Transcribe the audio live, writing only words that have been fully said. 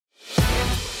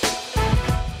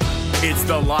It's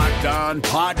the Locked On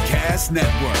Podcast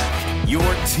Network, your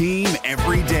team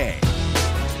every day.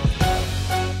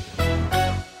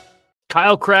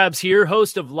 Kyle Krabs here,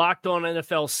 host of Locked On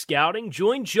NFL Scouting.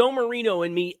 Join Joe Marino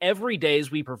and me every day as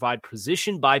we provide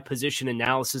position-by-position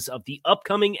analysis of the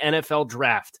upcoming NFL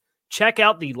Draft. Check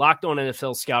out the Locked On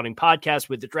NFL Scouting podcast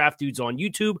with the Draft Dudes on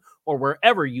YouTube or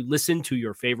wherever you listen to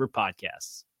your favorite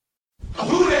podcasts.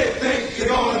 Who they think they're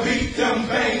gonna beat them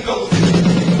Bengals?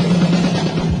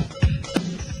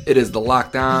 It is the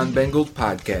Locked On Bengals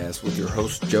podcast with your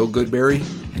hosts Joe Goodberry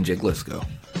and Jake Lisco.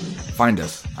 Find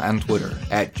us on Twitter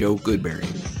at Joe Goodberry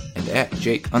and at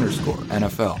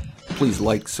Jake_NFL. Please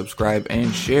like, subscribe,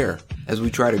 and share as we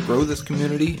try to grow this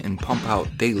community and pump out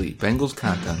daily Bengals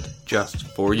content just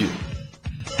for you. Who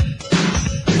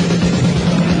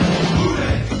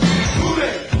they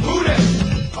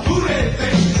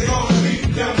think they're gonna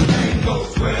beat them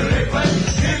Bengals? Where they play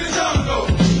in the jungle.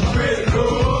 I'm ready to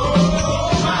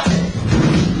roll my.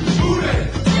 Who they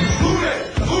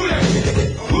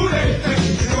think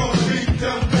they're gonna beat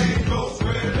them Bengals?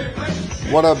 Where they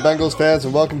play. What up, Bengals fans,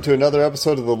 and welcome to another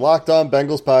episode of the Locked On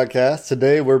Bengals podcast.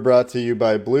 Today, we're brought to you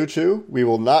by Blue Chew. We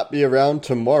will not be around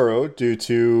tomorrow due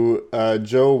to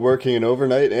Joe working an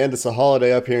overnight, and it's a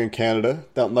holiday up here in Canada.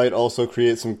 That might also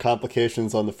create some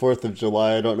complications on the 4th of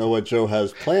July. I don't know what Joe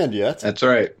has planned yet. That's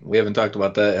right. We haven't talked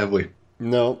about that, have we?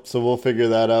 No, so we'll figure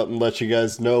that out and let you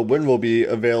guys know when we'll be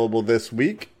available this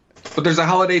week. But there's a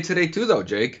holiday today too, though,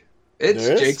 Jake. It's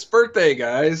Jake's birthday,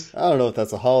 guys. I don't know if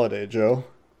that's a holiday, Joe.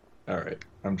 All right.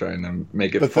 I'm trying to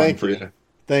make it But fun thank for you. you.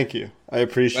 Thank you. I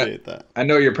appreciate that. I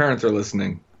know your parents are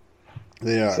listening.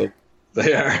 They are. So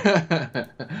they are.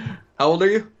 How old are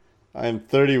you? I'm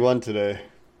 31 today.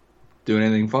 Doing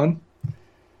anything fun?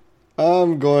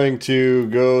 I'm going to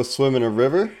go swim in a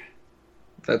river.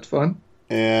 That's fun.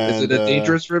 And Is it a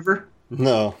dangerous river?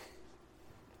 No.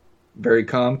 Very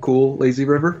calm, cool, lazy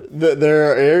river?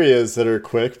 There are areas that are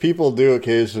quick. People do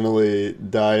occasionally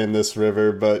die in this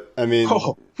river, but I mean,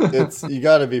 it's you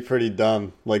got to be pretty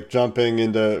dumb, like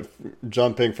jumping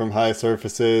from high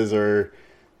surfaces or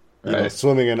you know,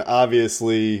 swimming in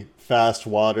obviously fast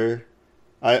water.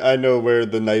 I know where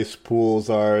the nice pools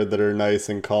are that are nice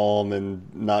and calm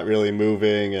and not really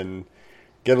moving and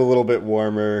get a little bit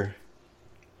warmer.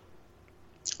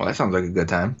 Well, that sounds like a good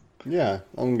time. Yeah,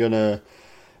 I'm gonna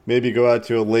maybe go out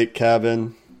to a lake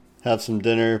cabin, have some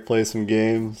dinner, play some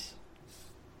games.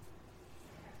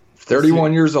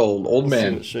 31 years old, old See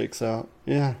man. what it shakes out.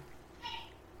 Yeah.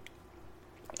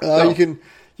 You can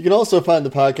also find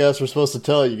the podcast we're supposed to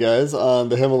tell you guys on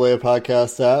the Himalaya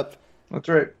Podcast app, That's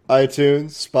right.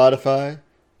 iTunes, Spotify,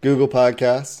 Google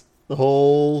Podcasts, the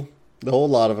whole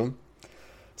lot of them.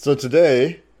 So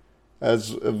today,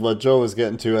 as what Joe was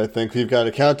getting to, I think we've got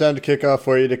a countdown to kickoff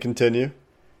for you to continue,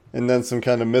 and then some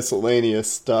kind of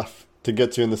miscellaneous stuff to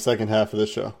get to in the second half of the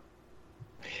show.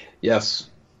 Yes.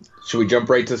 Should we jump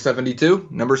right to 72?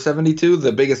 Number 72,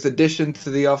 the biggest addition to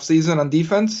the offseason on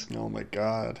defense? Oh my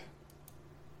God.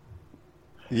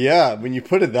 Yeah, when you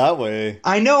put it that way.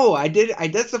 I know, I did.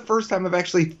 That's the first time I've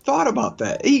actually thought about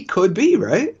that. He could be,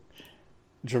 right?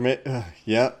 Germaine,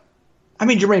 yeah. I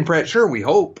mean, Germaine Pratt, sure, we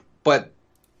hope, but...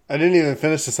 I didn't even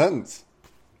finish the sentence.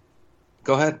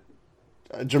 Go ahead.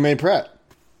 Germaine Pratt.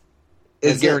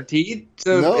 Is guaranteed?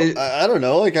 So no, I don't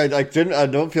know. Like I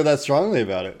don't feel that strongly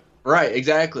about it. Right,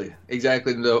 exactly.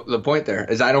 Exactly the point there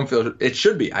is I don't feel it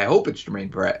should be. I hope it's Germaine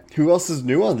Pratt. Who else is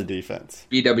new on the defense?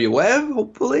 BW Webb,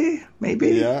 hopefully, maybe.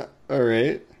 Yeah, all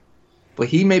right. But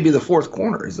he may be the fourth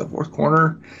corner. Is the fourth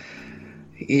corner.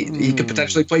 He could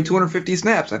potentially play 250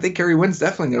 snaps. I think Kerry Wynn's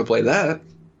definitely going to play that.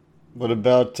 What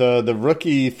about the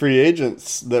rookie free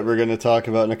agents that we're going to talk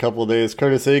about in a couple of days?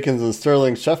 Curtis Akins and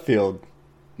Sterling Sheffield.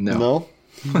 No?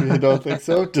 You don't think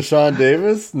so? Deshaun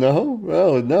Davis? No?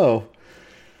 Oh, no.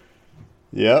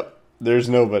 Yep, there's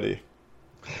nobody.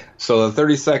 So the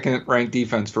 32nd ranked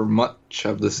defense for much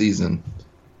of the season.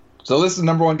 So this is the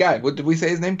number one guy. What did we say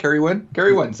his name? Kerry Wynn?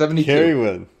 Kerry Wynn, 72. Kerry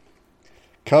Wynn.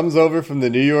 Comes over from the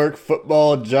New York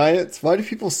Football Giants. Why do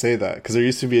people say that? Because there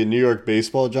used to be a New York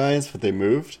Baseball Giants, but they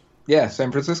moved? Yeah,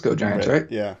 San Francisco Giants, right?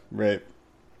 Yeah, right.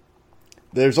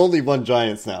 There's only one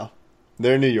Giants now.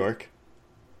 They're New York.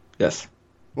 Yes.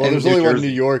 Well, And there's New only one Jersey.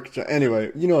 New York.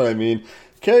 Anyway, you know what I mean.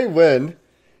 Kerry Wynn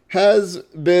has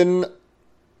been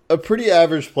a pretty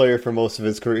average player for most of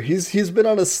his career. He's been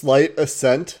on a slight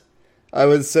ascent, I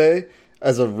would say,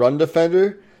 as a run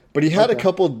defender. But he had a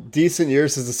couple decent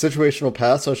years as a situational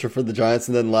pass rusher for the Giants,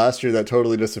 and then last year that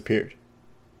totally disappeared.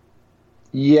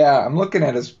 Yeah, I'm looking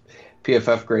at his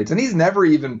PFF grades, and he's never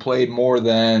even played more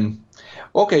than...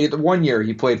 Okay, the 1 year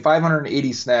he played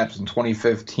 580 snaps in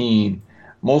 2015.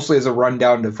 mostly as a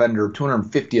rundown defender,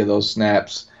 250 of those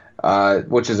snaps,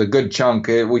 which is a good chunk.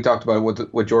 We talked about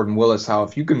it with Jordan Willis, how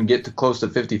if you can get to close to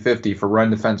 50-50 for run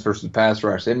defense versus pass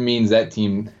rush, it means that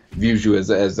team views you as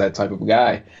that type of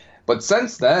guy. But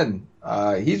since then,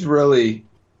 he's really,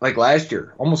 like last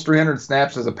year, almost 300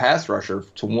 snaps as a pass rusher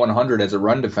to 100 as a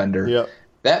run defender. Yep.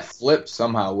 That flipped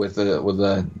somehow with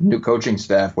a new coaching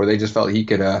staff where they just felt he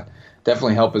could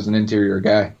definitely help as an interior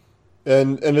guy.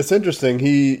 And it's interesting.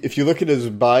 If you look at his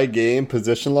by game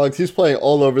position logs, he's playing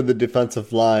all over the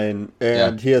defensive line,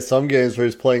 and he has some games where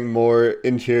he's playing more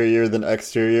interior than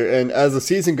exterior. And as the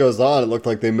season goes on, it looked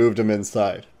like they moved him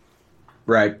inside.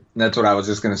 Right. That's what I was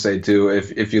just going to say, too.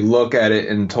 If you look at it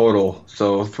in total,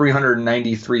 so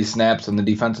 393 snaps on the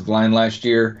defensive line last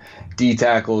year,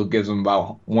 D-tackle gives him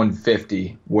about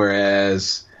 150,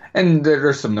 whereas, and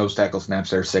there's some nose tackle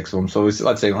snaps there, 6 of them, so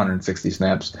let's say 160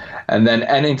 snaps. And then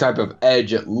any type of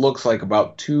edge, it looks like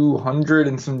about 200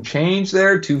 and some change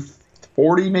there,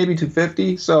 240, maybe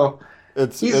 250. So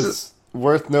it's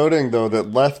worth noting, though,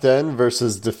 that left end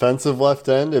versus defensive left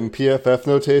end in PFF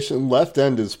notation, left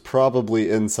end is probably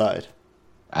inside.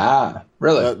 Ah,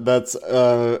 really? That's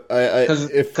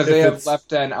because they have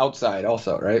left end outside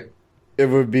also, right? It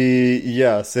would be,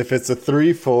 yes. If it's a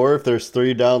 3-4, if there's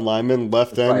 3 down linemen,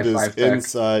 left end is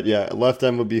inside. Yeah, left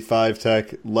end would be 5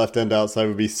 tech, left end outside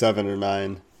would be 7 or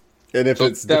 9. And if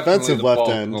it's defensive left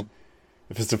end,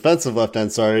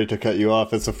 sorry to cut you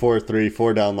off, it's a 4-3,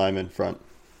 4 down lineman front.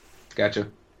 Gotcha.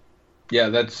 Yeah,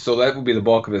 that would be the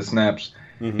bulk of his snaps.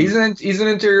 Mm-hmm. He's an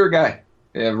interior guy.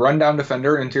 Yeah, run-down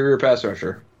defender, interior pass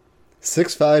rusher.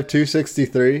 6'5",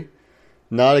 263.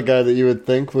 Not a guy that you would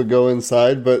think would go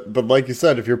inside, but like you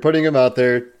said, if you're putting him out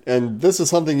there, and this is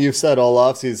something you've said all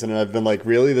offseason, and I've been like,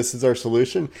 really? This is our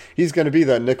solution? He's going to be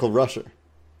that nickel rusher.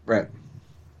 Right.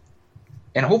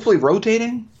 And hopefully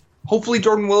rotating. Hopefully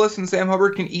Jordan Willis and Sam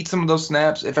Hubbard can eat some of those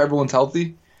snaps if everyone's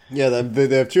healthy. Yeah,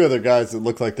 they have 2 other guys that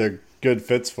look like they're good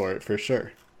fits for it, for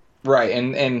sure. Right,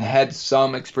 and had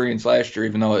some experience last year,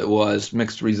 even though it was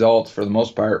mixed results for the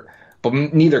most part. But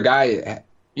neither guy,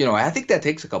 I think that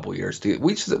takes a couple years.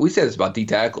 We said this about D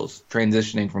tackles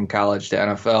transitioning from college to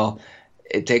NFL.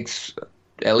 It takes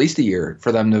at least a year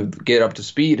for them to get up to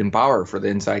speed and power for the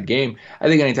inside game. I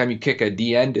think anytime you kick a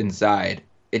D end inside,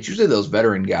 it's usually those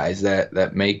veteran guys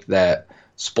that make that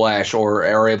splash or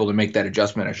are able to make that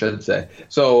adjustment, I should say.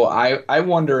 So I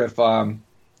wonder if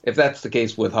that's the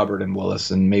case with Hubbard and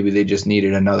Willis, and maybe they just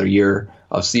needed another year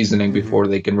of seasoning before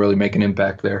they can really make an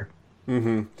impact there.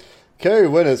 Mm-hmm. Kerry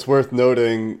Wynn, it's worth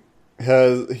noting,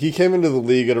 he came into the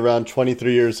league at around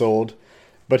 23 years old,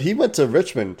 but he went to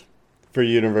Richmond for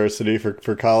university,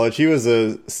 for college. He was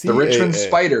a CAA. The Richmond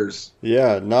Spiders.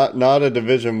 Yeah, not a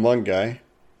Division I guy.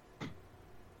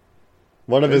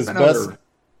 One of his best...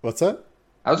 What's that?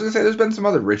 I was going to say there's been some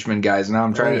other Richmond guys. Now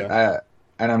I'm trying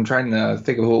to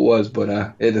think of who it was,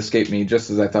 but it escaped me just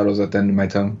as I thought it was at the end of my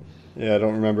tongue. Yeah, I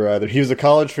don't remember either. He was a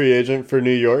college free agent for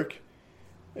New York,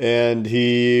 and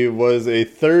he was a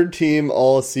third-team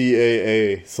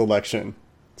All-CAA selection.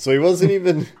 So he wasn't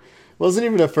even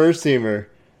a first-teamer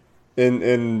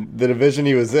in the division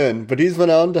he was in. But he's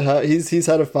went on to he's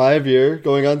had a 5-year,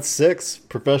 going on 6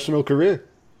 professional career.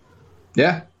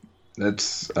 Yeah.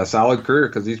 That's a solid career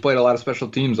because he's played a lot of special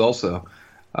teams also.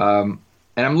 And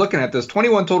I'm looking at this,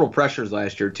 21 total pressures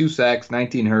last year, 2 sacks,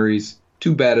 19 hurries,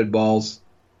 2 batted balls.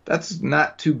 That's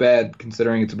not too bad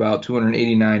considering it's about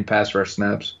 289 pass rush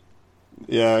snaps.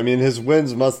 Yeah, I mean, his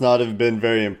wins must not have been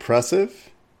very impressive,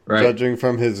 right, judging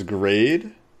from his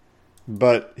grade.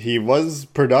 But he was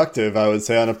productive, I would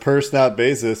say, on a per-snap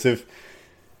basis.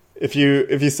 If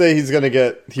you say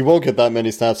he won't get that many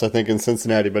snaps, I think, in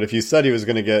Cincinnati, but if you said he was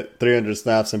going to get 300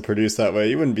 snaps and produce that way,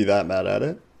 you wouldn't be that mad at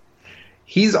it.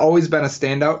 He's always been a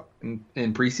standout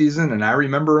in preseason, and I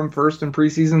remember him first in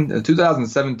preseason. The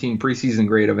 2017 preseason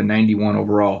grade of a 91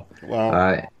 overall.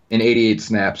 Wow. In 88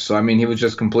 snaps. So, I mean, he was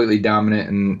just completely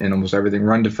dominant in almost everything.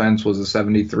 Run defense was a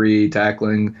 73,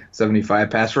 tackling 75,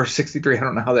 pass rush 63. I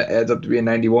don't know how that adds up to be a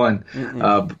 91,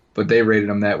 but they rated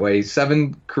him that way.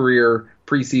 7 career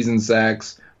preseason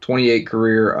sacks, 28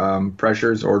 career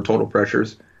pressures or total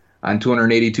pressures on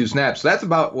 282 snaps. So that's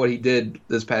about what he did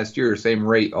this past year, same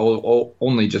rate,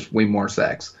 only just way more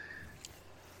sacks.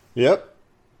 Yep.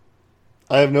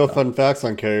 I have no fun facts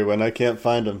on Kerry Wynn. I can't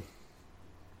find him.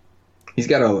 He's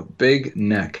got a big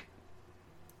neck.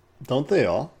 Don't they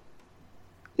all?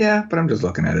 Yeah, but I'm just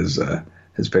looking at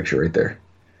his picture right there.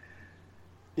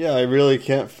 Yeah, I really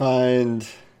can't find...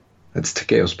 That's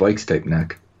Takeo Spikes type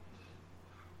neck.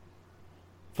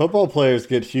 Football players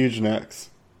get huge necks.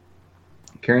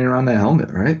 Carrying around that helmet,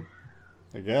 right?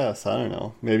 I guess. I don't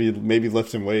know. Maybe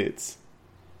lifting weights.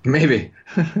 Maybe.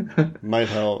 Might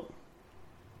help.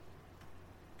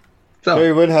 So,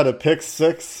 Kerry Wynn had a pick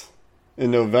 6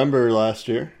 in November last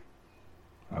year.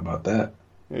 how about that?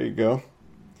 There you go.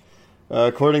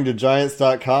 According to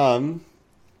Giants.com,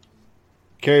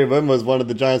 Kerry Wynn was one of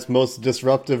the Giants' most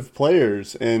disruptive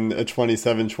players in a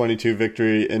 27-22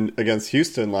 victory against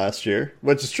Houston last year,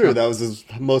 which is true. That was his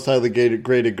most highly graded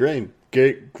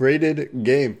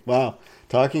game. Wow.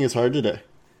 Talking is hard today.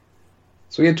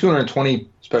 So we had 220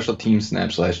 special team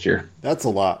snaps last year. That's a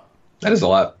lot. That is a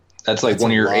lot. That's like That's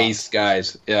one of a your lot. ace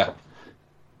guys. Yeah.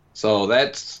 So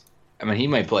he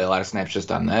might play a lot of snaps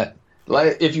just on that.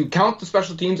 If you count the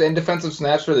special teams and defensive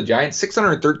snaps for the Giants,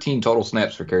 613 total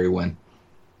snaps for Kerry Wynn.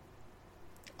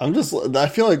 I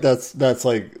feel like that's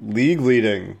like league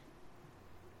leading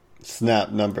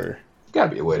snap number. Got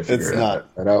to be a way to figure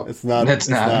that out. It's not. It's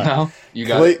not. No. You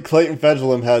got it. Clayton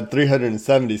Fedulum had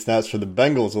 370 snaps for the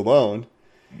Bengals alone.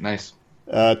 Nice.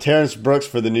 Terrence Brooks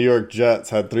for the New York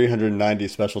Jets had 390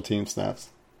 special team snaps.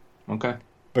 Okay.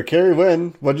 But Kerry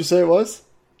Wynn, what'd you say it was?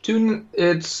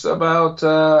 It's about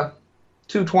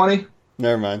 220.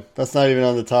 Never mind. That's not even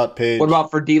on the top page. What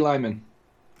about for D lineman?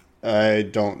 I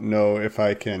don't know if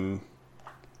I can.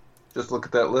 Just look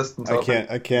at that list. And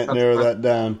I can't narrow that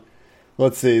down.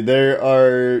 Let's see. There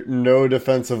are no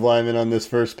defensive linemen on this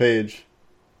first page.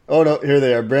 Oh no, here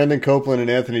they are. Brandon Copeland and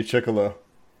Anthony Chickalo.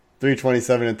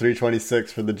 327 and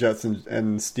 326 for the Jets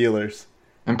and Steelers.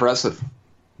 Impressive.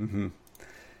 Mm-hmm.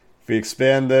 If we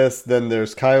expand this, then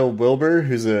there's Kyle Wilbur,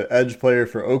 who's an edge player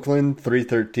for Oakland,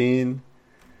 313.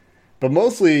 But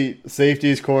mostly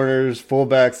safeties, corners,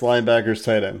 fullbacks, linebackers,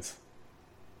 tight ends.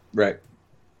 Right.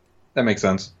 That makes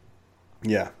sense.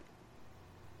 Yeah.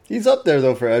 He's up there,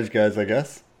 though, for edge guys, I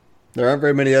guess. There aren't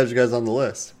very many edge guys on the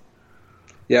list.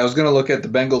 Yeah, I was going to look at the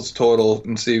Bengals total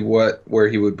and see where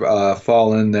he would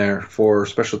fall in there for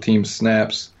special team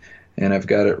snaps, and I've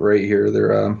got it right here.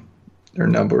 Their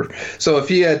number. So if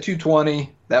he had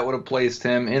 220, that would have placed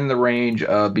him in the range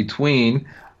between.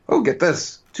 Oh, get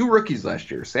this. 2 rookies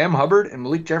last year, Sam Hubbard and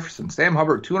Malik Jefferson. Sam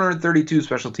Hubbard, 232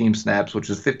 special team snaps, which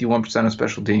is 51% of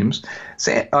special teams.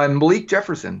 Malik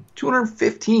Jefferson,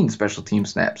 215 special team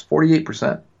snaps,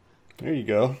 48%. There you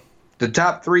go. The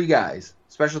top 3 guys,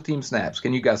 special team snaps.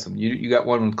 Can you guess them? You got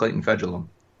one with Clayton Fedulum.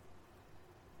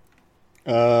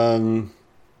 So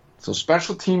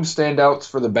special team standouts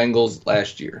for the Bengals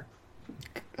last year.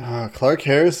 Clark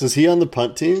Harris, is he on the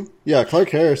punt team? Yeah, Clark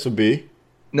Harris would be.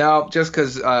 No, just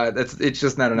because it's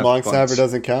just not enough. Long snapper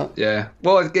doesn't count? Yeah.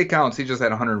 Well, it counts. He just had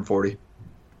 140.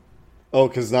 Oh,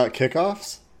 because not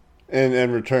kickoffs?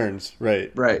 And returns, right.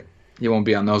 Right. You won't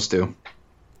be on those 2.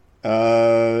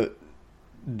 Darius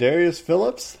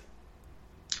Phillips?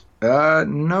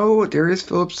 No, Darius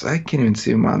Phillips. I can't even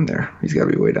see him on there. He's got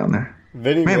to be way down there.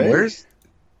 Vinny Rey? Where's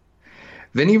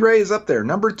Vinny Rey is up there.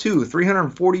 Number 2,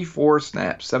 344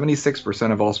 snaps,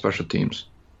 76% of all special teams.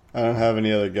 I don't have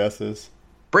any other guesses.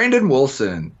 Brandon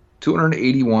Wilson,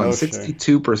 281,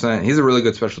 62%. He's a really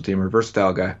good special teamer,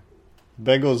 versatile guy.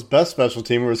 Bengals' best special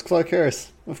teamer was Clark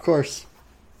Harris, of course.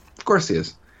 Of course he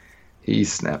is. He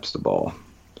snaps the ball.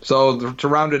 So to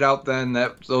round it out then,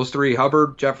 those 3,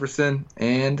 Hubbard, Jefferson,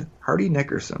 and Hardy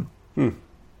Nickerson. There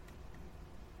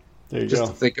you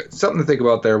Just go. Something to think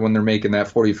about there when they're making that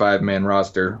 45-man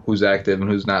roster, who's active and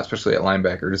who's not, especially at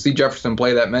linebacker. To see Jefferson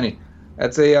play that many,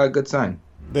 that's a good sign.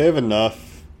 They have enough.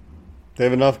 They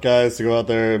have enough guys to go out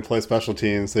there and play special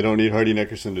teams. They don't need Hardy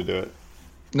Nickerson to do it.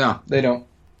 No, they don't.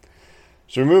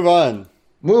 Should we move on?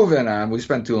 Moving on. We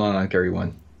spent too long on Kerry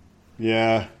Wynn.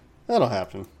 Yeah, that'll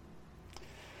happen.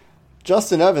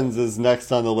 Justin Evans is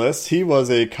next on the list. He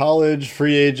was a college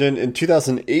free agent in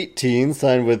 2018,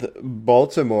 signed with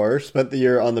Baltimore, spent the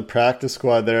year on the practice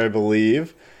squad there, I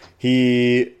believe.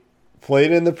 He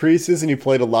played in the preseason. He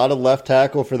played a lot of left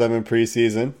tackle for them in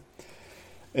preseason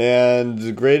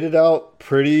and graded out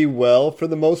pretty well for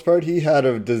the most part. He had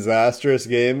a disastrous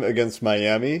game against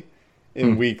Miami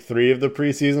in week 3 of the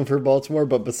preseason for Baltimore,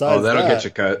 but besides that'll that, get you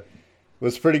cut.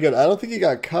 Was pretty good. I don't think he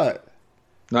got cut.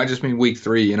 No, I just mean week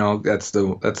 3. That's the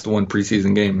one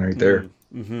preseason game right there.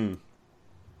 Mm-hmm.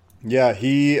 Yeah,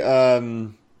 he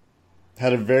had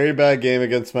a very bad game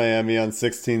against Miami on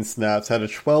 16 snaps. Had a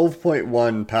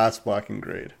 12.1 pass blocking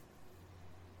grade.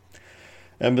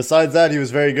 And besides that, he was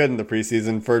very good in the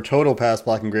preseason for a total pass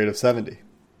blocking grade of 70.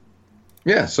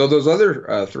 Yeah, so those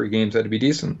other 3 games had to be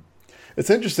decent.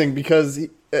 It's interesting because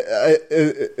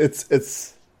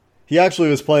he actually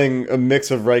was playing a mix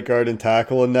of right guard and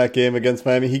tackle in that game against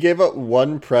Miami. He gave up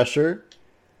 1 pressure,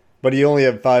 but he only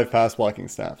had 5 pass blocking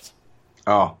snaps.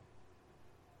 Oh.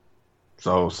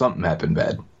 So something happened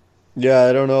bad. Yeah,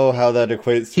 I don't know how that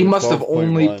equates to He must have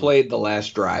only 12.1. played the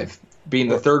last drive, being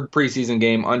the third preseason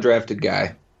game, undrafted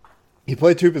guy. He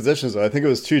played 2 positions, though. I think it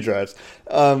was 2 drives.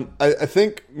 I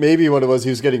think maybe what it was, he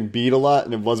was getting beat a lot,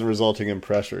 and it wasn't resulting in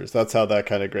pressures. That's how that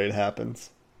kind of grade happens.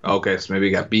 Okay, so maybe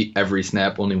he got beat every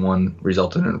snap, only one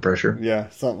resulted in a pressure. Yeah,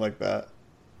 something like that.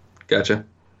 Gotcha.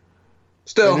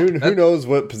 Still, And who knows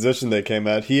what position they came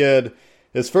at. He had,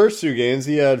 his first 2 games,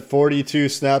 he had 42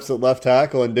 snaps at left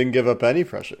tackle and didn't give up any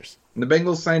pressures. the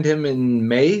Bengals signed him in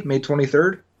May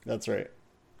 23rd. That's right.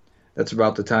 That's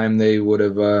about the time they would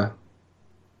have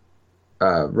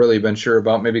really been sure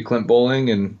about maybe Clint Bowling,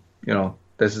 and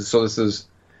this is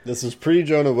This is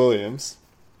pre-Jonah Williams.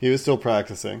 He was still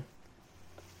practicing.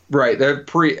 right. They're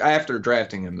after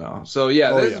drafting him though. So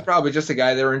this is probably just a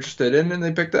guy they were interested in, and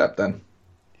they picked up. Then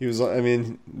He was, I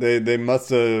mean, they must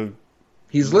have...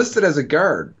 he's listed as a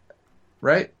guard,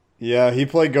 right? Yeah, he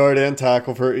played guard and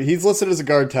tackle he's listed as a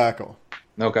guard tackle.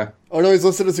 Okay. Oh no, he's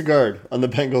listed as a guard on the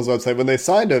Bengals website. When they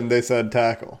signed him, they said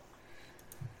tackle.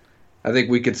 I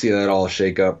think we could see that all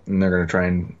shake up, and they're going to try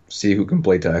and see who can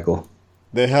play tackle.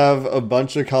 They have a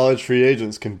bunch of college free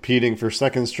agents competing for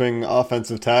second string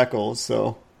offensive tackles,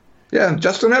 so... Yeah,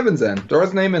 Justin Evans then. Throw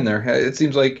his name in there. It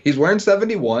seems like he's wearing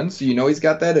 71, so he's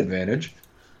got that advantage.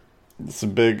 It's a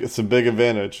big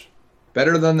advantage.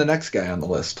 Better than the next guy on the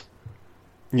list.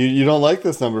 You don't like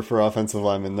this number for offensive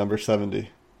lineman, number 70.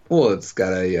 Well, it's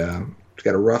got a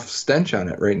rough stench on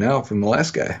it right now from the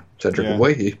last guy, Cedric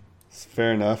Awuzie.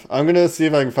 Fair enough. I'm going to see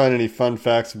if I can find any fun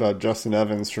facts about Justin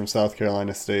Evans from South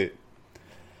Carolina State.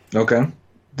 Okay.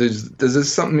 Does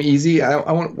this something easy?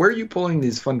 I want. Where are you pulling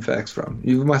these fun facts from?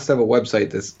 You must have a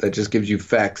website that just gives you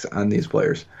facts on these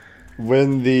players.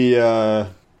 When the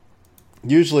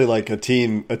usually like a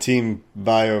team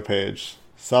bio page,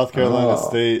 South Carolina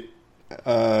State.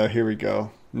 Here we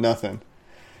go. Nothing.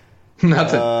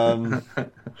 Nothing.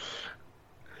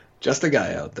 Just a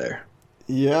guy out there.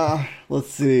 Yeah. Let's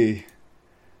see.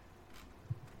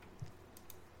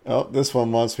 Oh, this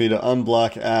one wants me to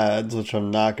unblock ads, which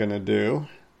I'm not going to do.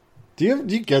 Do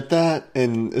you get that?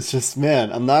 And it's just,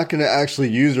 man, I'm not going to actually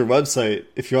use your website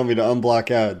if you want me to unblock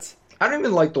ads. I don't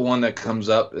even like the one that comes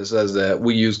up that says that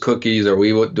we use cookies or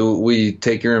we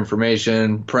take your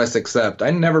information, press accept.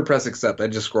 I never press accept. I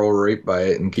just scroll right by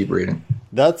it and keep reading.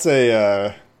 That's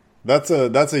a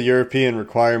European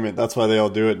requirement. That's why they all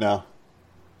do it now.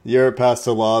 Europe passed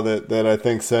a law that I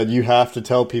think said you have to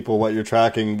tell people what you're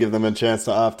tracking and give them a chance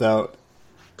to opt out.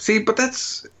 See, but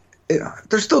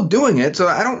they're still doing it, so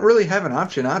I don't really have an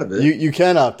option out of it. You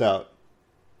can opt out.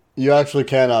 You actually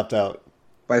can opt out.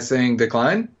 By saying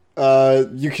decline?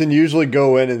 You can usually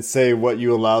go in and say what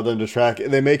you allow them to track.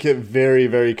 They make it very,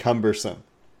 very cumbersome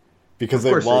because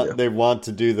they want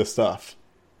to do the stuff.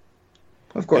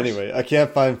 Of course. Anyway, I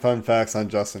can't find fun facts on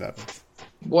Justin Evans.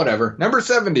 Whatever. Number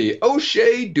 70,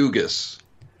 O'Shea Dugas.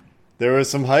 There was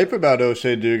some hype about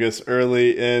O'Shea Dugas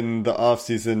early in the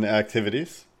offseason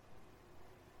activities.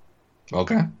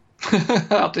 Okay.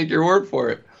 I'll take your word for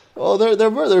it. Well, there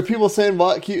were people saying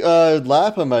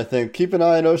Lapham, I think. Keep an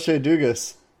eye on O'Shea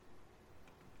Dugas.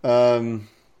 It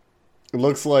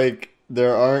looks like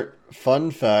there aren't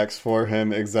fun facts for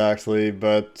him exactly,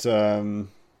 but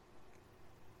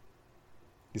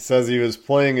he says he was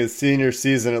playing his senior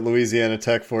season at Louisiana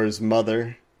Tech for his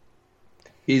mother.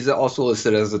 He's also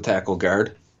listed as a tackle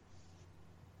guard.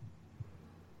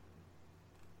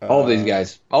 All these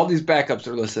guys, all these backups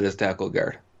are listed as tackle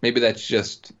guard. Maybe that's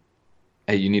just,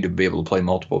 hey, you need to be able to play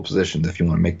multiple positions if you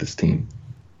want to make this team.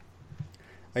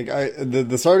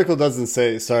 This article doesn't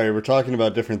say, sorry, we're talking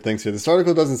about different things here. This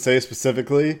article doesn't say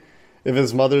specifically if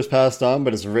his mother's passed on,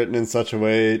 but it's written in such a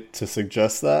way to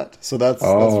suggest that. So that's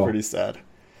pretty sad.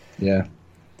 Yeah.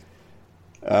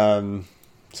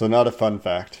 So not a fun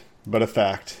fact, but a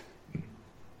fact.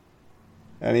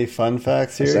 Any fun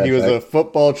facts here? He was a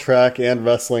football, track, and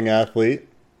wrestling athlete.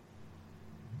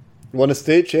 Won a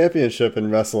state championship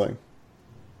in wrestling.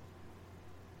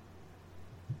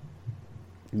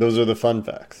 Those are the fun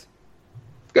facts.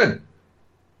 Good.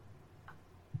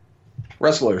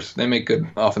 Wrestlers, they make good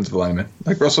offensive linemen,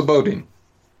 like Russell Bodine.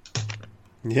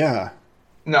 Yeah.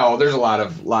 No, there's a lot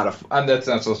of. That's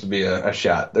not supposed to be a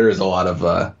shot. There is a lot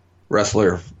of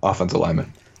wrestler offensive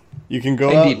linemen. You can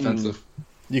go out defensive.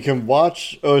 You can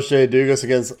watch O'Shea Dugas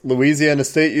against Louisiana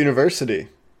State University.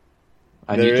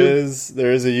 There is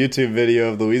a YouTube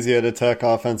video of Louisiana Tech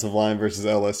offensive line versus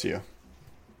LSU.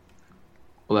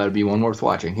 Well, that'd be one worth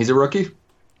watching. He's a rookie?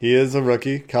 He is a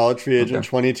rookie, college free agent,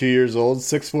 22 years old,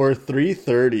 6'4",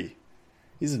 330.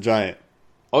 He's a giant.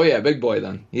 Oh, yeah, big boy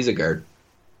then. He's a guard.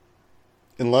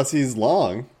 Unless he's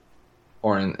long.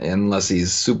 or unless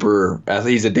he's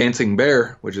he's a dancing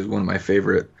bear, which is one of my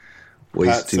favorite ways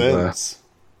Pat to. Sims.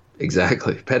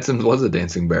 Exactly. Pat Sims was a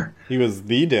dancing bear. He was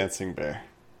the dancing bear.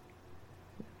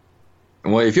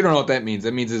 Well, if you don't know what that means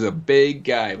he's a big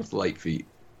guy with light feet.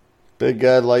 Big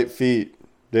guy, light feet,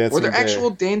 dancing Were there bear.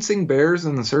 actual dancing bears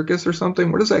in the circus or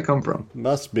something? Where does that come from?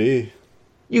 Must be.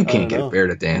 You I can't don't get know. a bear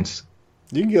to dance.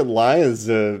 You can get lions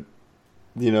to,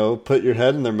 put your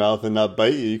head in their mouth and not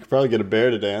bite you. You could probably get a bear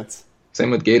to dance.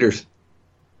 Same with gators.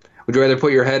 Would you rather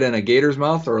put your head in a gator's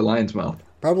mouth or a lion's mouth?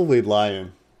 Probably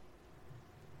lion.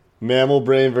 Mammal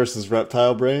brain versus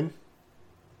reptile brain.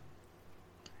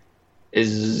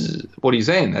 What are you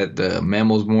saying? That the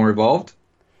mammal's more evolved?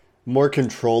 More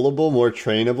controllable, more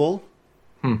trainable.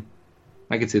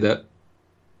 I could see that.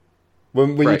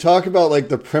 When you Right. talk about like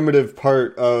the primitive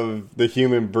part of the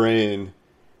human brain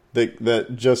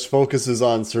that just focuses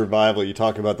on survival, you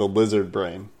talk about the lizard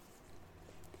brain.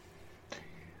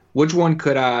 Which one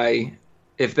could I'm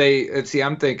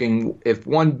thinking if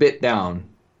one bit down,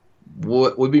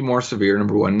 what would be more severe,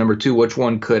 number one? Number two, which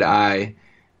one could I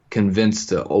convince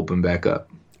to open back up?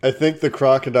 I think the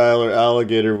crocodile or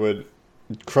alligator would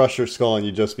crush your skull and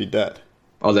you'd just be dead.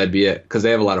 Oh, that'd be it, because they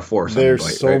have a lot of force on their There's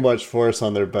bite, so right? much force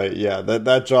on their bite. Yeah,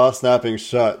 that jaw snapping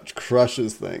shut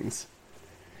crushes things.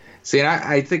 See, and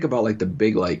I think about like the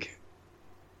big like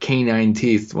canine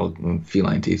teeth, well,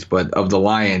 feline teeth, but of the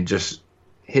lion just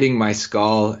hitting my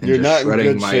skull and You're just not in shredding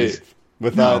good my. shape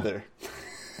with No. either.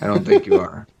 I don't think you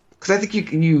are, because I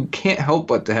think you can't help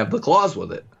but to have the claws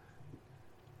with it.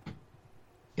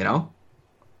 You know,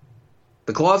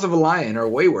 the claws of a lion are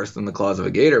way worse than the claws of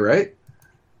a gator, right?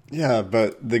 Yeah,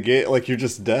 but the gate, like, you're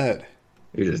just dead.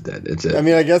 You're just dead. It's it. I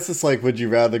mean, I guess it's like, would you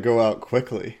rather go out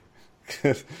quickly?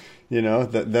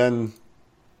 Then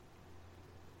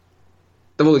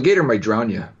Well, the gator might drown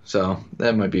you, so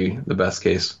that might be the best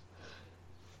case.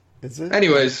 is it?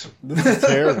 Anyways, This is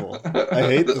terrible. I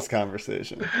hate this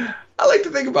conversation. I like to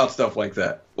think about stuff like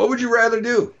that. What would you rather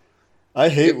do? I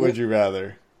hate would you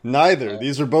rather. Neither.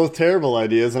 These are both terrible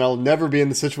ideas, and I'll never be in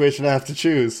the situation I have to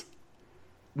choose.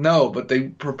 No, but they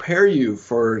prepare you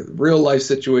for real life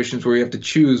situations where you have to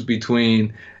choose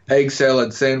between egg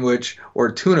salad sandwich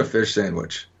or tuna fish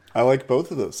sandwich. I like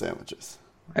both of those sandwiches.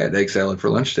 I had egg salad for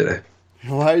lunch today.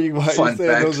 Why are you Fun saying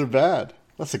fact. those are bad?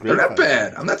 That's a great They're not fun bad.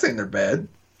 fact. I'm not saying they're bad.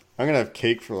 I'm going to have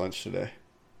cake for lunch today.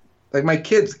 Like, my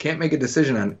kids can't make a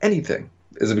decision on anything.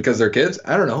 Is it because they're kids?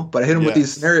 I don't know. But I hit them with these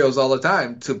Yes. scenarios all the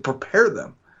time to prepare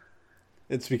them.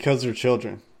 It's because they're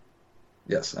children.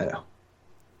 Yes, I know.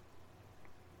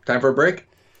 Time for a break?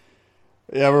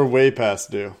 Yeah, we're way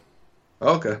past due.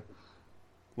 Okay.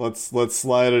 Let's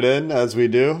slide it in as we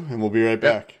do, and we'll be right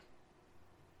back.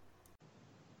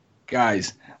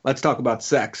 Guys, let's talk about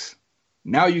sex.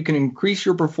 Now you can increase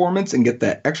your performance and get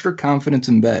that extra confidence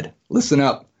in bed. Listen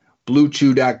up.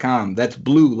 BlueChew.com. That's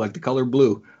blue like the color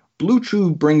blue. Blue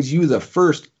Chew brings you the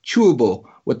first chewable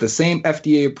with the same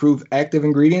FDA-approved active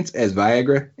ingredients as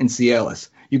Viagra and Cialis.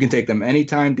 You can take them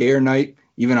anytime, day or night,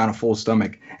 even on a full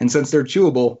stomach. And since they're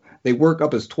chewable, they work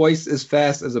up as twice as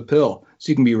fast as a pill,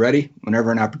 so you can be ready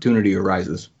whenever an opportunity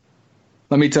arises.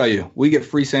 Let me tell you, we get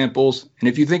free samples, and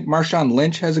if you think Marshawn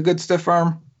Lynch has a good stiff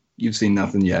arm, you've seen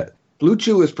nothing yet. Blue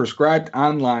Chew is prescribed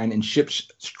online and ships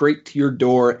straight to your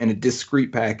door in a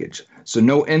discreet package. So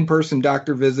no in-person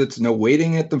doctor visits, no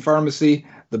waiting at the pharmacy,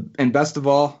 and best of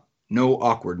all, no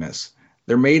awkwardness.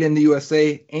 They're made in the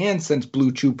USA, and since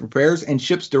Blue Chew prepares and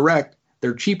ships direct,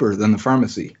 they're cheaper than the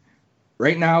pharmacy.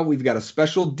 Right now, we've got a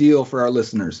special deal for our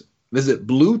listeners. Visit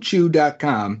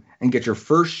BlueChew.com and get your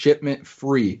first shipment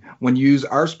free when you use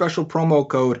our special promo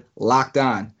code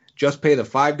LOCKEDON. Just pay the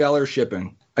 $5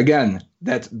 shipping. Again,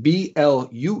 that's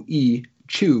BLUE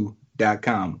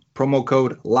Chew.com. Promo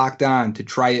code LOCKEDON to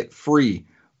try it free.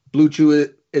 Blue Chew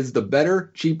is the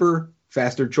better, cheaper,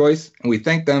 faster choice, and we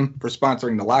thank them for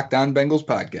sponsoring the Locked On Bengals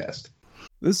podcast.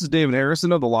 This is David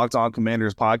Harrison of the Locked On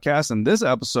Commanders podcast, and this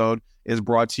episode is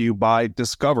brought to you by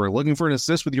Discover. Looking for an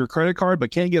assist with your credit card but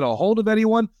can't get a hold of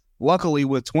anyone? Luckily,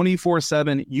 with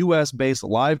 24/7 U.S.-based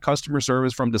live customer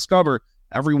service from Discover,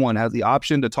 everyone has the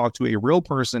option to talk to a real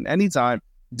person anytime,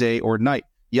 day or night.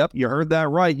 Yep, you heard that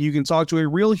right. You can talk to a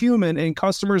real human in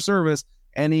customer service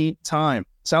anytime.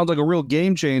 Sounds like a real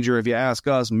game changer if you ask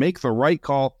us. Make the right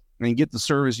call and get the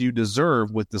service you deserve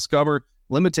with Discover.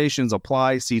 Limitations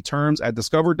apply. See terms at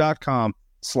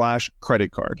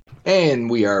discover.com/credit card. And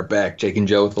we are back, Jake and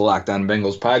Joe with the Locked On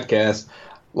Bengals podcast.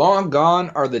 Long gone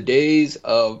are the days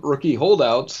of rookie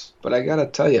holdouts, but I got to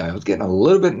tell you, I was getting a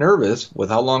little bit nervous with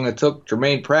how long it took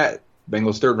Germaine Pratt,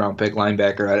 Bengals third-round pick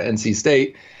linebacker out of NC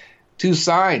State, to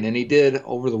sign, and he did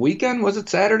over the weekend. Was it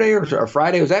Saturday or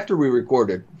Friday? It was after we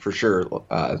recorded, for sure.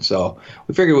 So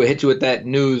we figured we'd hit you with that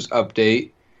news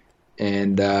update.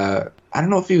 And I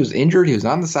don't know if he was injured. He was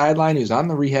on the sideline. He was on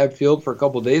the rehab field for a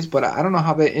couple of days, but I don't know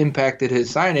how that impacted his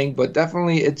signing, but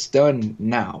definitely it's done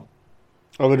now.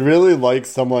 I would really like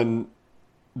someone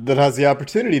that has the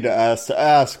opportunity to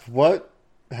ask what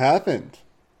happened?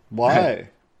 Why? Right.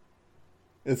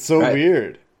 It's so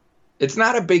weird. It's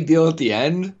not a big deal at the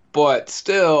end, but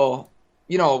still,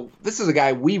 this is a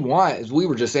guy we want, as we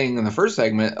were just saying in the first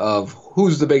segment, of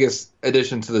who's the biggest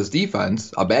addition to this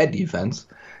defense, a bad defense.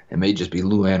 It may just be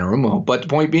Lou Anarumo. But the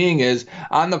point being is,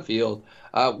 on the field,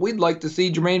 we'd like to see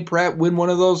Germaine Pratt win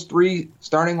one of those 3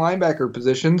 starting linebacker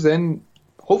positions and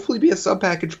hopefully be a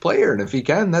sub-package player. And if he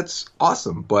can, that's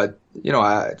awesome. But,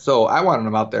 so I wanted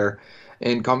him out there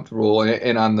and comfortable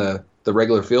and on the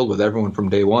regular field with everyone from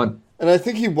day one. And I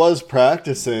think he was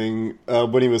practicing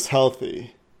when he was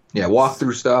healthy. Yeah, walk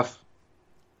through stuff.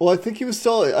 Well, I think he was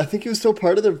still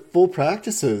part of the full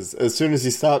practices as soon as he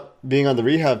stopped being on the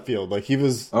rehab field. Like, he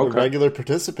was a regular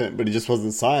participant, but he just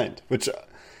wasn't signed, which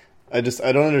I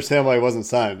don't understand why he wasn't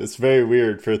signed. It's very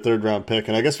weird for a 3rd-round pick,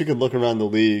 and I guess we could look around the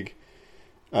league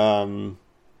to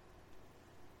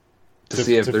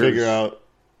see if there's figure out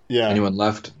anyone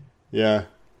left. Yeah,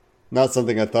 not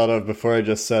something I thought of before I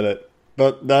just said it.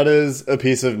 But that is a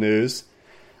piece of news.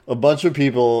 A bunch of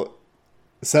people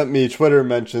sent me Twitter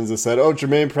mentions that said, "Oh,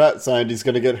 Germaine Pratt signed. He's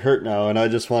going to get hurt now." And I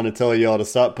just want to tell you all to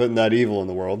stop putting that evil in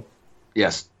the world.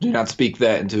 Yes, do not speak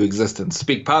that into existence.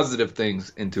 Speak positive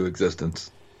things into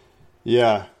existence.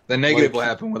 Yeah. The negative will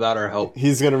happen without our help.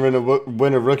 He's going to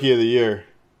win a Rookie of the Year.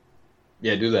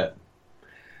 Yeah, do that.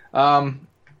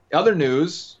 Other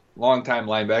news, longtime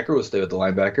linebacker, we'll stay with the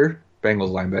linebacker,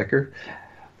 Bengals linebacker.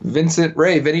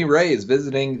 Vinny Rey is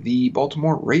visiting the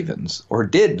Baltimore Ravens, or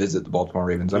did visit the Baltimore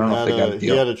Ravens. I don't know if they got a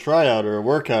deal. He had a tryout or a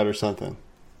workout or something.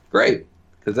 Great,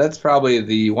 because that's probably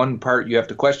the one part you have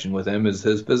to question with him is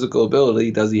his physical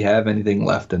ability. Does he have anything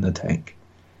left in the tank?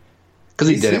 Because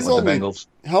he didn't with the Bengals.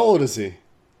 How old is he?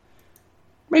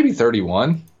 Maybe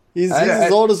 31. He's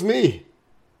as old as me.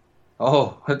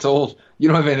 Oh, that's old. You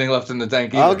don't have anything left in the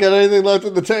tank either. I don't get anything left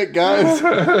in the tank, guys.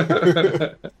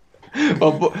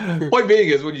 Well, point being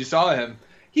is, when you saw him,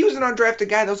 he was an undrafted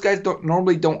guy. Those guys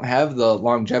normally don't have the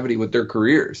longevity with their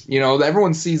careers.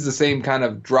 Everyone sees the same kind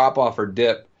of drop-off or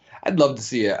dip. I'd love to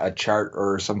see a chart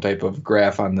or some type of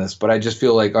graph on this, but I just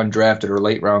feel like undrafted or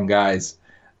late-round guys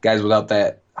without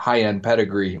that high-end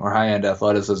pedigree or high-end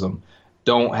athleticism,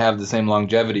 don't have the same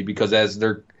longevity, because as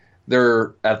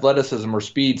their athleticism or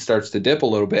speed starts to dip a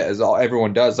little bit, as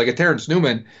everyone does. Like a Terrence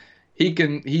Newman,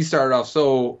 he started off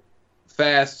so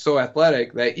fast, so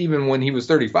athletic, that even when he was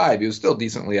 35, he was still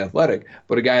decently athletic.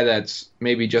 But a guy that's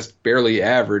maybe just barely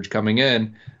average coming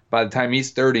in, by the time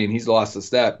he's 30 and he's lost a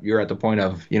step, you're at the point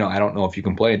of, I don't know if you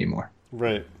can play anymore.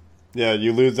 Right. Yeah,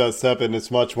 you lose that step, and it's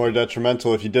much more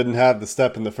detrimental if you didn't have the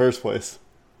step in the first place.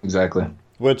 Exactly.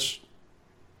 Which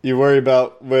you worry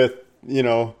about with,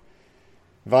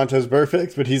 Vontaze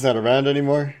Burfict, but he's not around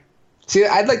anymore. See,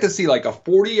 I'd like to see like a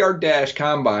 40-yard dash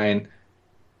combine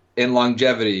in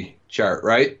longevity chart,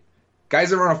 right? Guys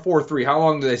that run a 4.3, how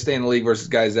long do they stay in the league versus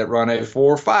guys that run a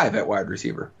 4.5 at wide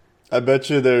receiver? I bet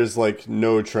you there's like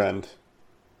no trend.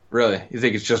 Really? You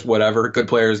think it's just whatever? Good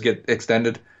players get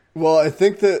extended? Well, I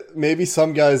think that maybe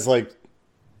some guys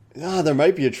there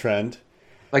might be a trend.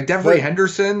 Like Devery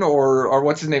Henderson or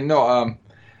what's his name? No,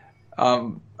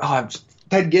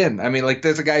 Ted Ginn. I mean,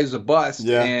 there's a guy who's a bust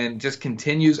and just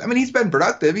continues. I mean, he's been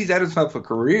productive. He's had himself a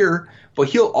career, but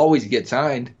he'll always get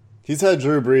signed. He's had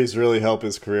Drew Brees really help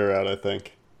his career out, I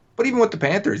think. But even with the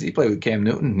Panthers, he played with Cam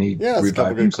Newton. It's a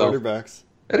couple good quarterbacks.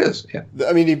 It is, yeah.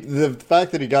 I mean, the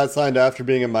fact that he got signed after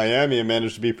being in Miami and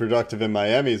managed to be productive in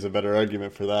Miami is a better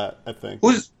argument for that, I think.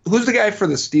 Who's the guy for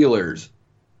the Steelers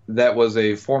that was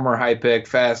a former high pick,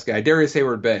 fast guy? Darius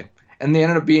Hayward-Bay. And they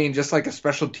ended up being just like a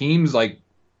special teams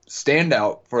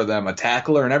standout for them, a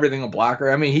tackler and everything, a blocker.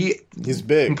 I mean, he's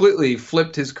big. Completely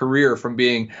flipped his career from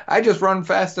being, I just run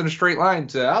fast in a straight line,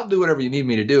 to I'll do whatever you need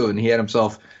me to do. And he had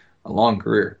himself a long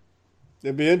career.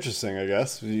 It'd be interesting, I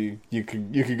guess. You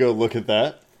could go look at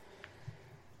that.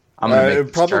 I'm gonna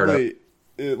make probably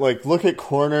look at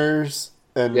corners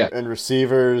and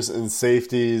receivers and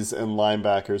safeties and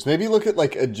linebackers. Maybe look at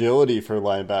agility for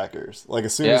linebackers.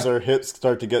 As soon as their hips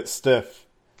start to get stiff,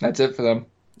 that's it for them.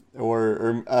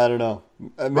 Or I don't know.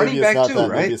 Maybe running it's back not too, that.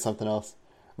 right? Maybe it's something else.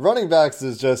 Running backs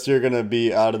is just you're gonna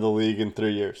be out of the league in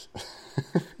 3 years.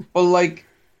 Well,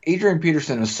 Adrian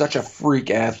Peterson is such a freak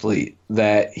athlete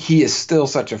that he is still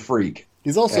such a freak.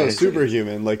 He's also a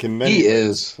superhuman, like in many He ways.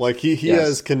 is. Like he Yes.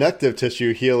 has connective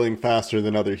tissue healing faster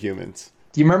than other humans.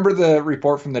 Do you remember the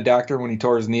report from the doctor when he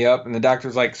tore his knee up? And the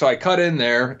doctor's like, so I cut in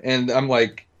there, and I'm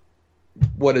like,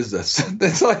 what is this?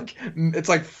 It's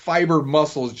like fiber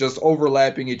muscles just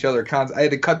overlapping each other. I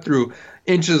had to cut through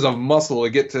inches of muscle to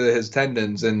get to his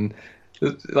tendons, and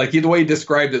like the way he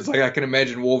described it, it's like I can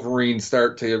imagine Wolverine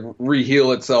start to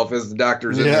re-heal itself as the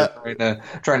doctor's in there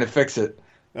trying to fix it.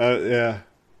 Yeah,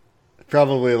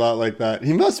 probably a lot like that.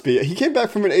 He must be. He came back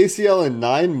from an ACL in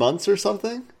 9 months or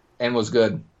something, And was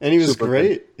good. and he was Super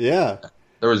great. good. Yeah,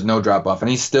 There was no drop off, and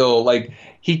he's still like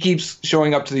he keeps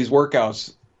showing up to these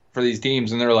workouts for these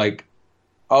teams, and they're like,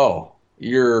 "Oh,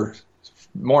 you're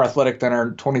more athletic than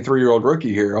our 23-year-old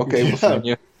rookie here." Okay, we'll sign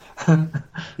you.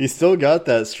 he still got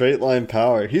that straight line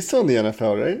power. He's still in the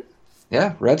NFL, right?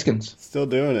 Yeah, Redskins. Still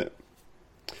doing it.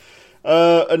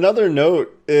 Another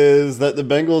note is that the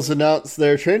Bengals announced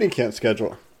their training camp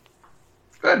schedule.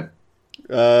 Good.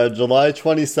 July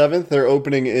 27th, they're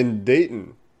opening in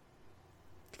Dayton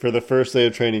for the first day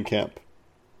of training camp.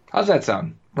 How's that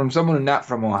sound? From someone not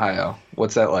from Ohio,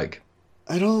 what's that like?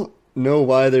 I don't know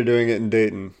why they're doing it in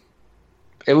Dayton.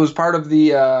 It was part of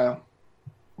the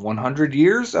 100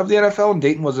 years of the NFL, and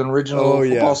Dayton was an original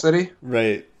football city.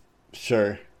 Right.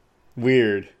 Sure.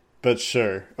 Weird, but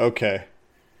sure. Okay.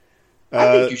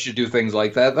 I think you should do things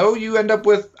like that, though. You end up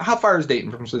with, how far is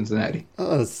Dayton from Cincinnati?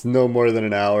 It's no more than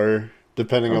an hour,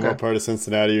 depending on what part of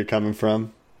Cincinnati you're coming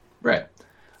from. Right.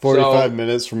 45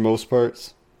 minutes from most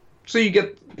parts. So you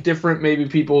get different maybe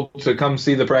people to come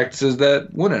see the practices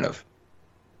that wouldn't have.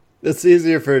 It's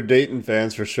easier for Dayton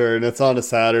fans for sure, and it's on a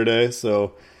Saturday,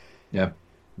 so Yeah.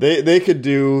 they could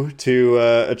do to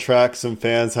attract some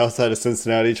fans outside of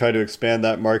Cincinnati, try to expand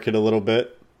that market a little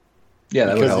bit. Yeah,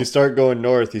 that would Because help. you start going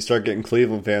north, you start getting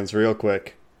Cleveland fans real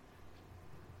quick.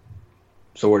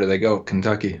 So where do they go?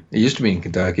 Kentucky. It used to be in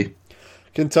Kentucky.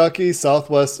 Kentucky,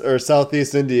 southwest or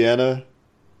southeast Indiana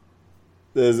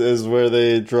is where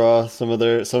they draw some of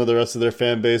the rest of their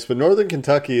fan base. But northern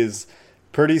Kentucky is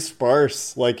pretty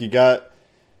sparse. Like you got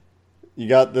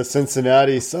the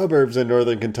Cincinnati suburbs in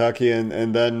northern Kentucky,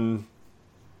 and then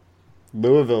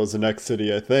Louisville is the next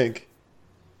city, I think.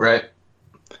 Right.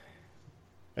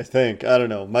 I don't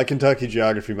know. My Kentucky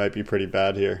geography might be pretty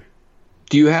bad here.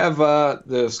 Do you have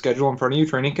the schedule in front of you,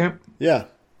 training camp? Yeah.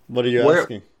 What are you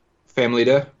asking? Family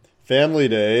Day? Family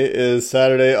Day is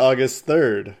Saturday, August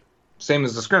 3rd. Same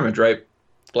as the scrimmage, right?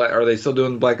 Are they still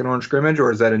doing the black and orange scrimmage, or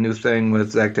is that a new thing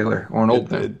with Zach Taylor, or an old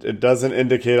thing? It doesn't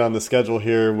indicate on the schedule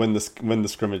here when the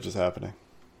scrimmage is happening.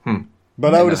 But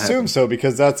May I would not assume happen. so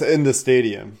because that's in the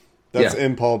stadium. That's Yeah.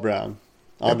 in Paul Brown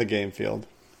on the game field.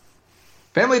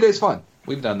 Family Day's fun.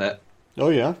 We've done that. Oh,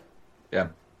 yeah? Yeah.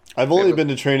 I've only been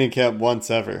to training camp once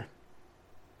ever.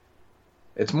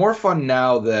 It's more fun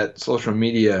now that social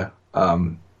media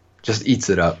just eats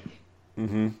it up.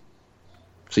 Mm-hmm.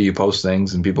 So you post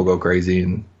things and people go crazy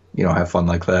and, have fun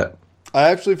like that. I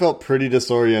actually felt pretty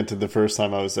disoriented the first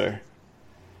time I was there.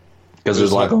 Because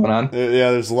there's a lot going on?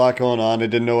 Yeah, there's a lot going on. I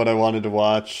didn't know what I wanted to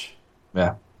watch.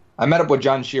 Yeah. I met up with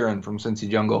John Sheeran from Cincy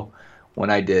Jungle when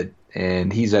I did,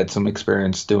 and he's had some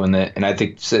experience doing that. And I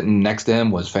think sitting next to him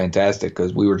was fantastic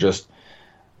because we were just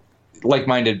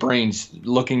like-minded brains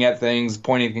looking at things,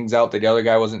 pointing things out that the other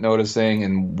guy wasn't noticing,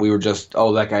 and we were just,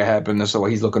 that guy happened, so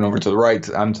he's looking over to the right,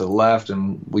 I'm to the left,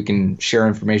 and we can share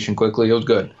information quickly. It was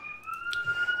good.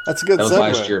 That's a good That was segue.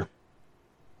 last year.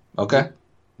 Okay.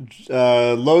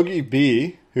 Logie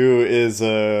B, who is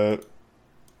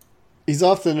he's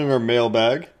often in our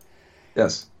mailbag.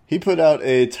 Yes. He put out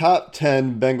a top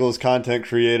 10 Bengals content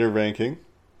creator ranking.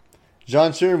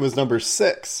 John Sheeran was number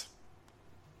 6.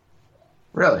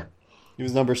 Really? He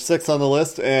was number 6 on the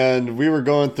list, and we were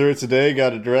going through it today,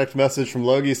 got a direct message from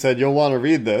Logie, said, you'll want to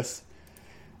read this.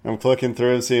 I'm clicking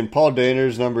through and seeing Paul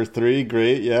Dehner's number 3.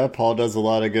 Great, yeah, Paul does a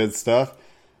lot of good stuff.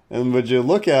 And would you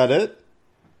look at it,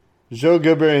 Joe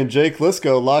Goodberry and Jake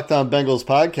Lisco, Locked On Bengals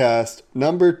podcast,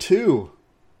 number 2.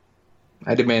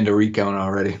 I demand a recount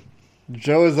already.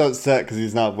 Joe is upset because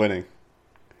he's not winning.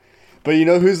 But you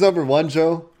know who's number 1,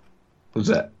 Joe? Who's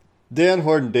that? Dan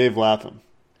Horde and Dave Lapham.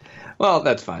 Well,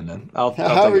 that's fine then. How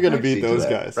are we going to beat those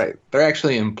guys? Right. They're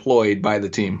actually employed by the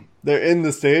team. They're in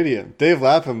the stadium. Dave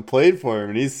Lapham played for him,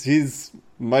 and he's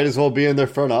might as well be in their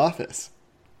front office.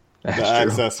 That's the true.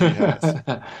 access he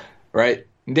has. Right.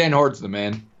 Dan Horde's the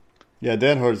man. Yeah,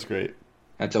 Dan Horde's great.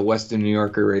 That's a Western New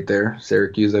Yorker right there.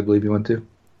 Syracuse, I believe you went to.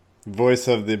 Voice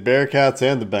of the Bearcats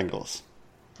and the Bengals.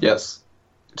 Yes.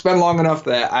 It's been long enough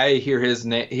that I hear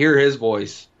his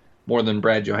voice more than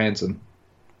Brad Johansson.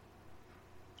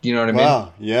 Do you know what I mean?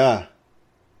 Wow, yeah.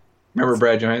 Remember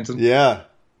Brad Johansson? Yeah.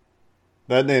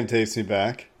 That name takes me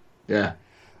back. Yeah.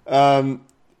 A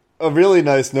really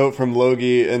nice note from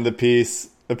Logie in the piece.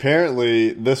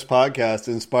 Apparently, this podcast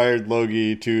inspired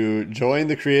Logie to join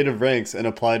the creative ranks and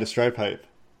apply to Stripe Hype.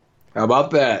 How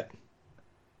about that?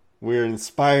 We're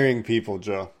inspiring people,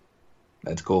 Joe.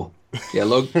 That's cool. Yeah,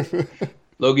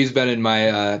 Logie's been in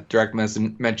my direct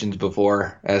mentions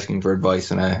before, asking for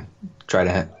advice, and I try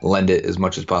to lend it as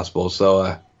much as possible.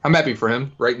 So I'm happy for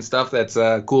him writing stuff that's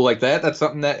cool like that. That's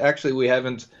something that actually we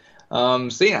haven't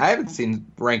seen. I haven't seen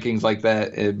rankings like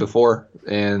that before,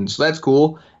 and so that's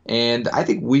cool. And I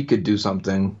think we could do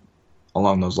something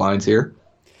along those lines here.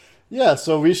 Yeah,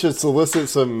 so we should solicit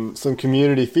some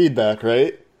community feedback,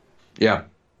 right? Yeah.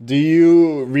 Do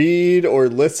you read or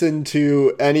listen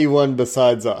to anyone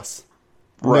besides us?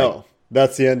 Right. No,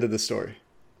 that's the end of the story.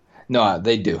 No,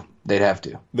 they do. They'd have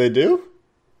to. They do?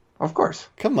 Of course.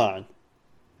 Come on.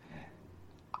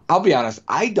 I'll be honest.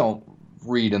 I don't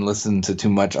read and listen to too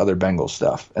much other Bengals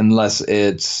stuff unless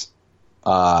it's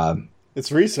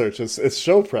It's research. It's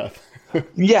show prep.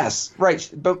 Yes, right.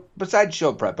 But besides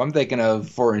show prep, I'm thinking of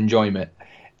for enjoyment.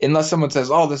 Unless someone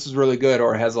says, "Oh, this is really good,"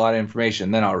 or has a lot of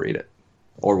information, then I'll read it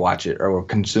or watch it or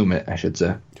consume it, I should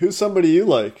say. Who's somebody you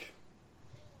like?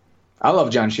 I love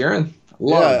John Sheeran.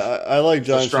 I like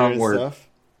John Sheeran stuff.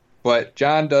 But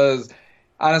John does.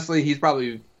 Honestly, he's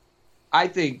probably. I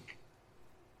think.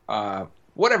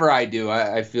 Whatever I do,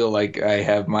 I feel like I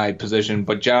have my position.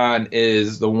 But John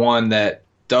is the one that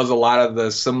does a lot of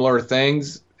the similar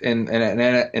things in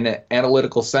an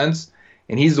analytical sense,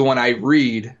 and he's the one I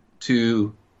read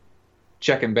to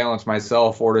check and balance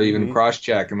myself or to even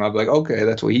cross-check, and I'll be like, okay,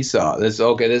 that's what he saw. This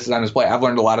is on display. I've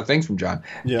learned a lot of things from John.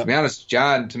 Yeah. To be honest,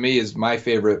 John, to me, is my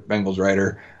favorite Bengals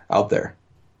writer out there.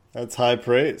 That's high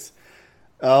praise.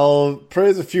 I'll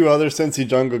praise a few other Cincy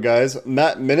Jungle guys.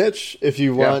 Matt Minich, if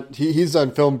you want, he's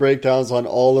done film breakdowns on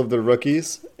all of the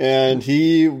rookies, and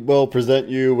he will present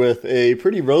you with a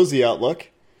pretty rosy outlook.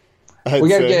 We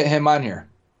got to get him on here.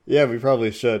 Yeah, we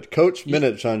probably should. Coach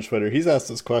Minich on Twitter. He's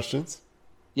asked us questions.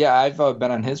 Yeah, I've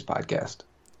been on his podcast.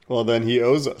 Well, then he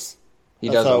owes us.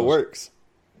 That's how it works.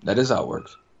 That is how it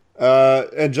works.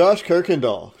 And Josh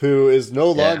Kirkendall, who is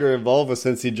no longer involved with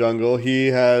Cincy Jungle, he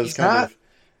has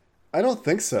I don't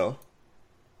think so.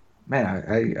 Man,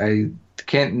 I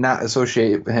can't not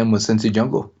associate him with Cincy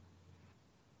Jungle.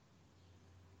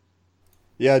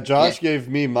 Yeah, Josh gave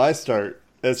me my start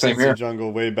at Cincy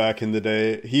Jungle way back in the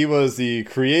day. He was the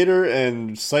creator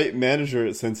and site manager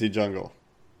at Cincy Jungle.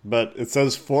 But it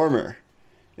says former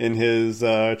in his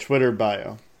Twitter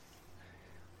bio.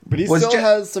 But he still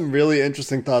has some really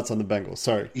interesting thoughts on the Bengals.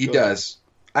 Sorry. He does.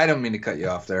 I don't mean to cut you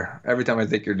off there. Every time I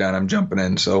think you're done, I'm jumping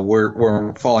in. So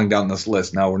we're falling down this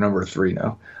list now. We're number 3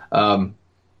 now.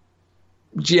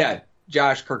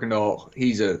 Josh Kirkendall,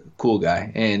 he's a cool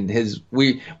guy. And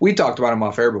we talked about him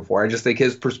off air before. I just think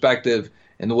his perspective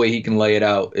and the way he can lay it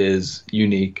out is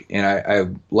unique, and I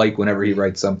like whenever he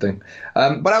writes something.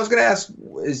 But I was going to ask,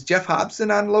 is Jeff Hobson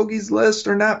on Logie's list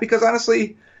or not? Because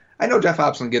honestly, I know Jeff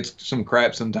Hobson gets some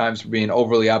crap sometimes for being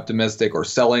overly optimistic or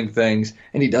selling things,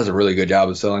 and he does a really good job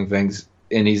of selling things,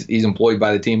 and he's employed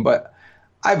by the team. But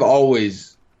I've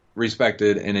always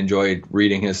respected and enjoyed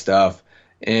reading his stuff,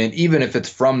 and even if it's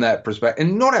from that perspective.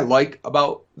 And you know what I like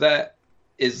about that?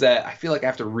 Is that I feel like I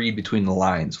have to read between the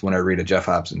lines when I read a Jeff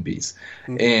Hobson piece.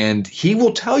 Mm-hmm. And he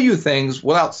will tell you things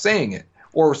without saying it,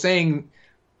 or saying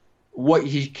what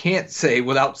he can't say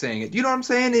without saying it. You know what I'm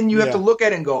saying? And you have to look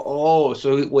at it and go, oh,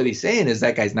 so what he's saying is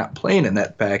that guy's not playing in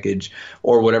that package,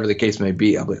 or whatever the case may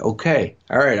be. I'm like, okay,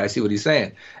 all right, I see what he's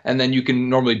saying. And then you can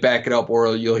normally back it up,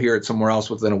 or you'll hear it somewhere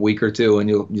else within a week or two, and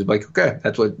you'll be like, okay,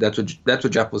 that's what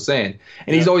Jeff was saying.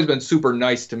 And he's always been super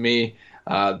nice to me.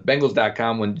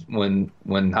 Bengals.com,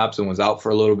 when Hobson was out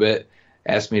for a little bit,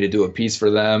 asked me to do a piece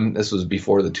for them. This was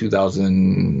before the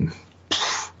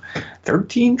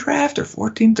 2013 draft or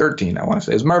 13, I want to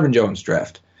say. It was Marvin Jones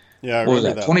draft. Yeah, I what was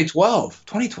that? that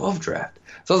 2012 draft.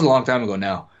 So that was a long time ago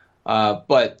now.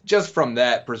 But just from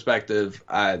that perspective,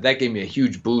 that gave me a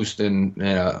huge boost in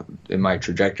my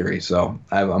trajectory. So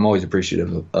I'm always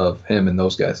appreciative of him and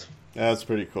those guys. Yeah, that's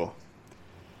pretty cool.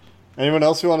 Anyone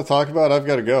else you want to talk about? I've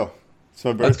got to go. It's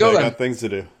my birthday. Let's go, I got things to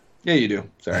do. Yeah, you do.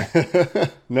 Sorry.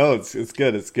 No, it's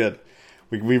good. It's good.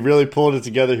 We really pulled it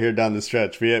together here down the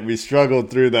stretch. We struggled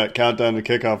through that countdown to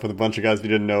kickoff with a bunch of guys we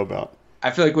didn't know about.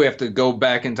 I feel like we have to go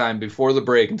back in time before the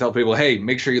break and tell people, hey,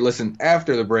 make sure you listen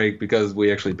after the break, because we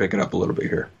actually pick it up a little bit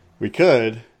here. We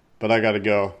could, but I got to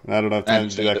go. I don't have time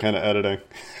to do that kind of editing.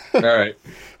 All right.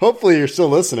 Hopefully you're still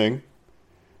listening,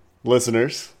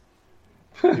 listeners.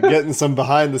 You're getting some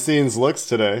behind-the-scenes looks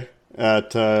today at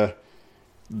the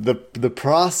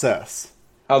process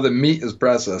how the meat is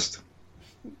processed.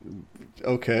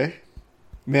 Okay.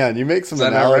 Man, you make some Is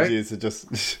that analogies. It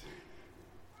just...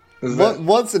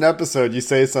 Once an episode, you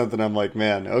say something, I'm like,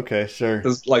 man, okay, sure.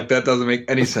 It's like, that doesn't make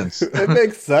any sense. It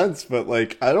makes sense, but,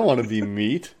 like, I don't want to be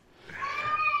meat.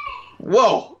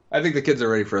 Whoa! I think the kids are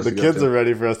ready for us to go to. The kids are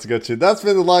ready for us to go to. That's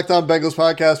been the Locked On Bengals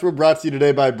podcast. We're brought to you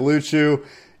today by Blue Chew.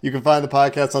 You can find the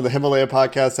podcast on the Himalaya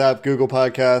Podcast app, Google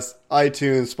Podcasts,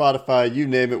 iTunes, Spotify, you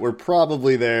name it. We're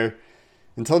probably there.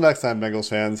 Until next time, Bengals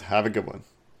fans, have a good one.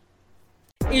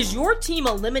 Is your team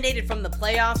eliminated from the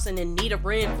playoffs and in need of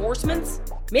reinforcements?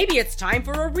 Maybe it's time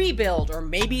for a rebuild, or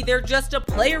maybe they're just a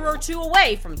player or two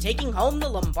away from taking home the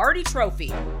Lombardi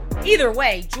Trophy. Either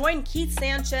way, join Keith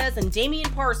Sanchez and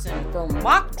Damian Parson for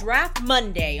Mock Draft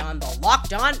Monday on the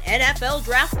Locked On NFL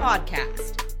Draft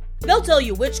Podcast. They'll tell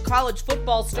you which college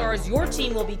football stars your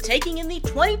team will be taking in the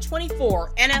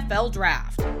 2024 NFL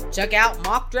Draft. Check out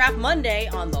Mock Draft Monday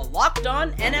on the Locked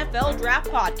On NFL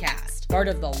Draft Podcast, part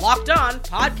of the Locked On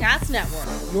Podcast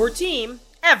Network, your team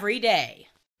every day.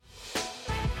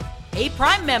 Hey,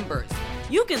 Prime members,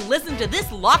 you can listen to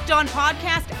this Locked On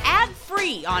podcast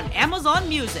ad-free on Amazon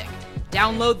Music.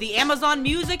 Download the Amazon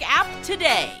Music app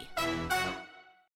today.